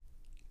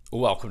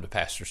Welcome to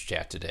Pastor's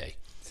Chat today.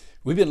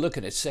 We've been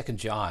looking at 2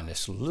 John,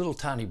 this little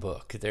tiny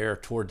book there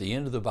toward the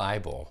end of the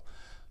Bible.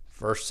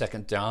 1st,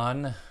 2nd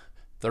John,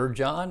 3rd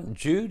John,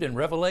 Jude, and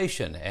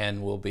Revelation,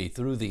 and we'll be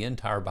through the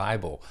entire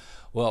Bible.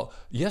 Well,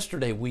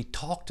 yesterday we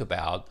talked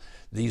about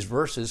these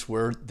verses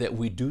that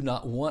we do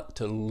not want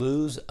to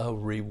lose a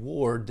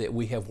reward that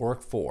we have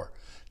worked for.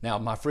 Now,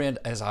 my friend,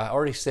 as I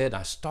already said,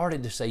 I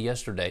started to say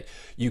yesterday,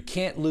 you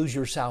can't lose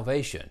your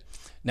salvation.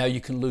 Now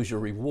you can lose your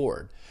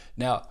reward.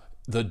 Now,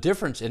 the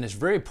difference, and it's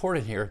very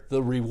important here,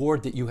 the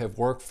reward that you have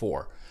worked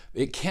for.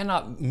 It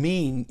cannot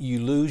mean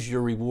you lose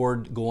your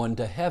reward going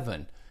to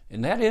heaven.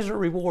 And that is a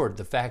reward,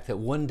 the fact that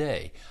one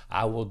day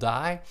I will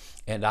die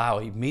and I'll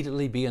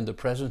immediately be in the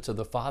presence of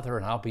the Father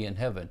and I'll be in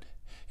heaven.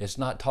 It's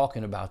not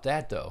talking about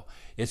that though.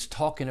 It's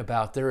talking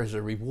about there is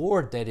a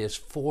reward that is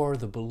for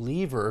the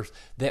believers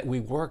that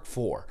we work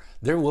for.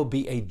 There will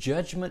be a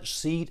judgment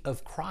seat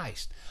of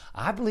Christ.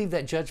 I believe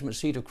that judgment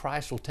seat of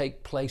Christ will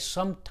take place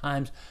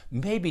sometimes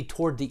maybe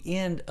toward the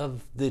end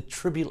of the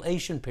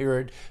tribulation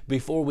period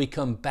before we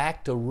come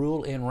back to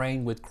rule and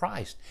reign with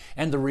Christ.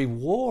 And the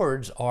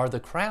rewards are the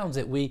crowns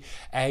that we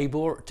are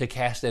able to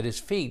cast at His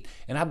feet.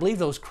 And I believe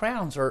those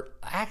crowns are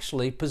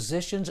actually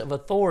positions of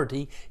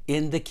authority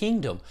in the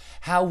kingdom.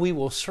 How we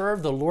will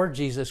serve the Lord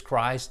Jesus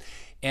Christ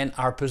and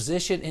our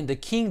position in the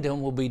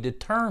kingdom will be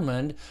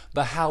determined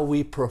by how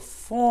we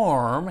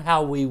perform,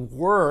 how we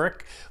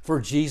work for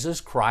Jesus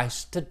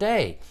Christ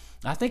today.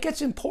 I think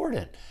it's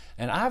important.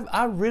 And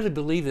I really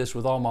believe this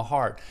with all my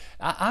heart.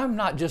 I'm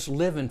not just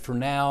living for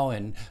now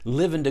and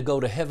living to go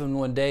to heaven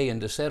one day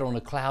and to sit on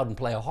a cloud and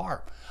play a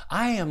harp.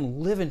 I am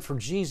living for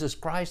Jesus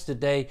Christ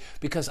today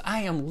because I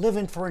am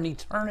living for an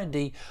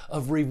eternity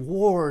of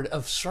reward,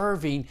 of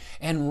serving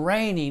and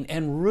reigning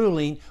and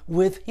ruling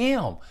with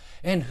Him.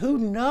 And who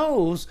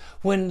knows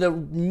when the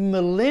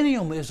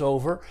millennium is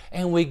over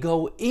and we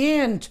go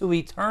into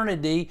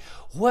eternity,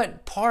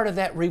 what part of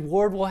that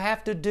reward we'll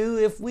have to do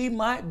if we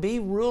might be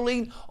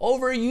ruling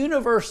over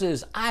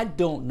universes. I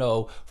don't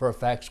know for a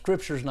fact.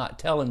 Scripture's not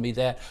telling me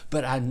that,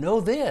 but I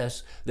know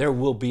this. There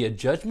will be a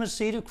judgment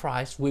seat of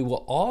Christ. We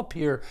will all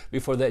appear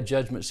before that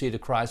judgment seat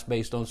of Christ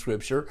based on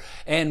Scripture,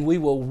 and we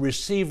will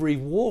receive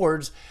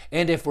rewards.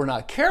 And if we're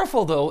not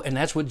careful though, and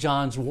that's what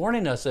John's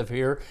warning us of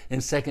here in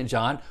 2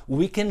 John,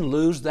 we can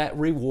lose that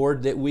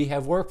reward that we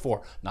have worked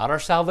for. Not our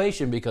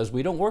salvation, because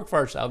we don't work for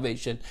our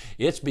salvation.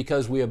 It's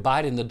because we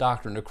abide in the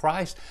doctrine of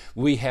Christ.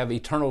 We have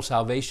eternal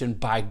salvation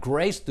by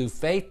grace through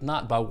faith,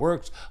 not by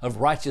works of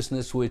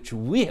righteousness which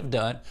we have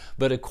done,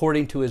 but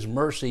according to His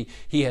mercy,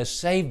 He has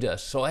saved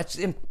us. So that's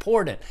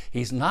important.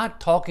 He's not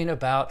talking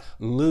about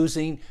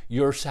losing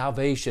your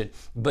salvation,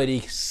 but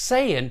He's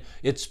saying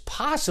it's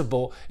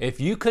possible if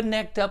you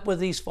connect up with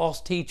these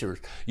false teachers,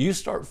 you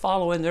start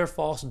following their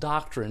false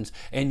doctrines,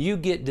 and you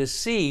get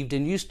deceived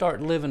and you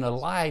start living a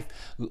life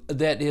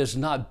that is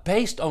not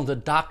based on the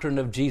doctrine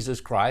of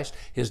Jesus Christ,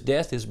 His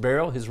death, His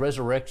burial, His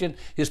resurrection,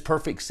 His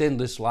perfect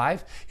sinless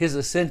life, His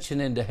ascension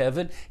into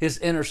heaven, His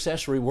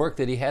intercessory work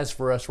that He has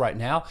for us right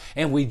now,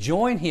 and we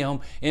join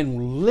Him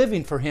in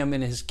living for Him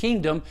in His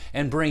kingdom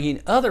and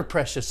bringing other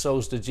precious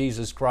souls to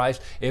Jesus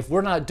Christ. If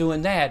we're not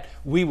doing that,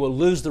 we will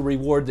lose the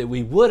reward that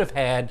we would have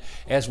had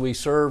as we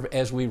serve,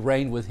 as we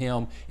reign with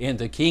Him in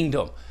the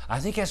kingdom. I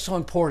think that's so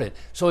important.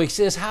 So he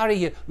says, how do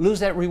you lose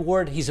that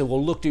reward? He said,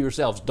 well, look to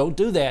yourselves. Don't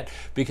do that,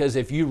 because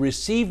if you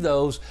receive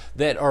those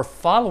that are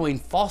following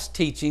false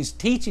teachings,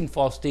 teaching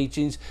false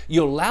teachings,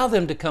 you allow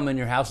them to come in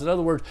your house. In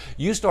other words,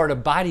 you start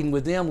abiding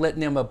with them, letting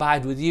them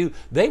abide with you.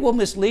 They will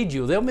mislead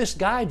you. They'll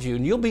misguide you,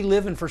 and you'll be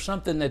living for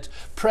something that's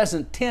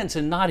present tense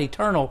and not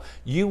eternal.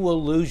 You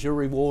will lose your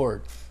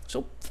reward.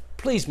 So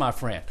please, my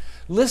friend,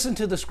 listen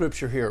to the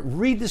Scripture here.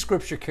 Read the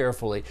Scripture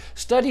carefully.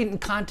 Study it in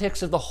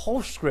context of the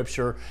whole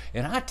Scripture.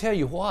 And I tell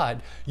you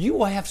what, you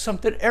will have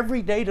something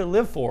every day to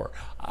live for.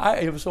 I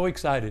am so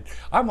excited.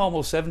 I'm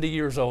almost 70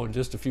 years old in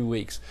just a few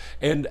weeks.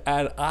 And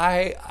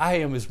I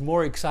am as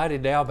more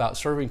excited now about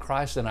serving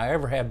Christ than I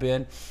ever have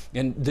been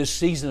in this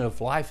season of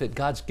life that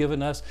God's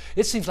given us.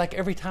 It seems like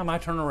every time I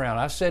turn around,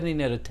 I was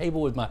sitting at a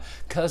table with my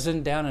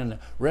cousin down in a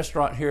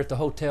restaurant here at the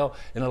hotel,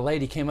 and a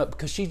lady came up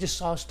because she just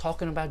saw us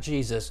talking about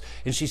Jesus.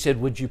 And she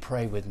said, would you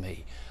pray with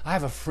me? I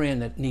have a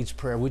friend that needs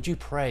prayer. Would you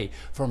pray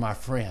for my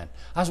friend?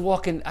 I was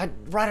walking,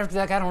 right after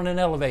that I got on an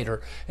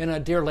elevator, and a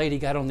dear lady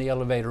got on the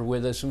elevator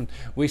with us, and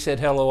we said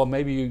hello.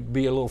 Maybe you'd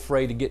be a little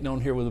afraid of getting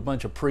on here with a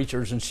bunch of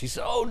preachers. And she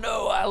said, oh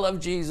no, I love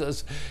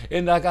Jesus.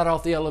 And I got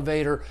off the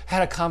elevator,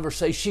 had a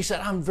conversation. She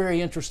said, I'm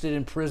very interested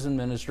in prison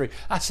ministry.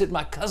 I said,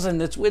 my cousin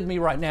that's with me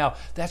right now,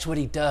 that's what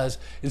he does.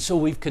 And so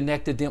we've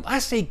connected them. I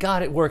see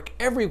God at work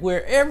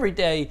everywhere, every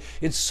day,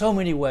 in so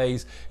many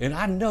ways. And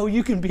I know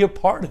you can be a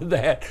part of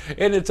that.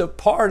 and it's a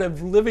part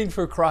of living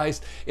for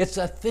Christ. It's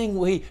a thing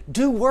we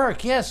do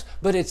work, yes,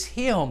 but it's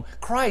Him,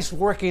 Christ,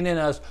 working in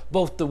us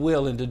both to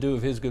will and to do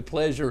of His good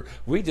pleasure.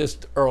 We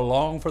just are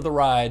along for the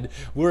ride.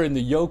 We're in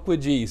the yoke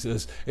with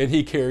Jesus, and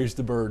He carries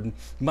the burden,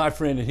 my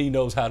friend, and He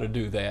knows how to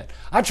do that.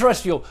 I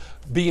trust you'll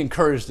be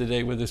encouraged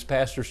today with this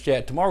Pastor's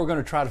Chat. Tomorrow we're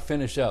going to try to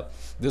finish up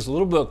this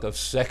little book of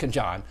 2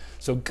 John.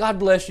 So God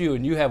bless you,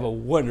 and you have a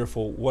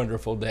wonderful,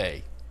 wonderful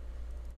day.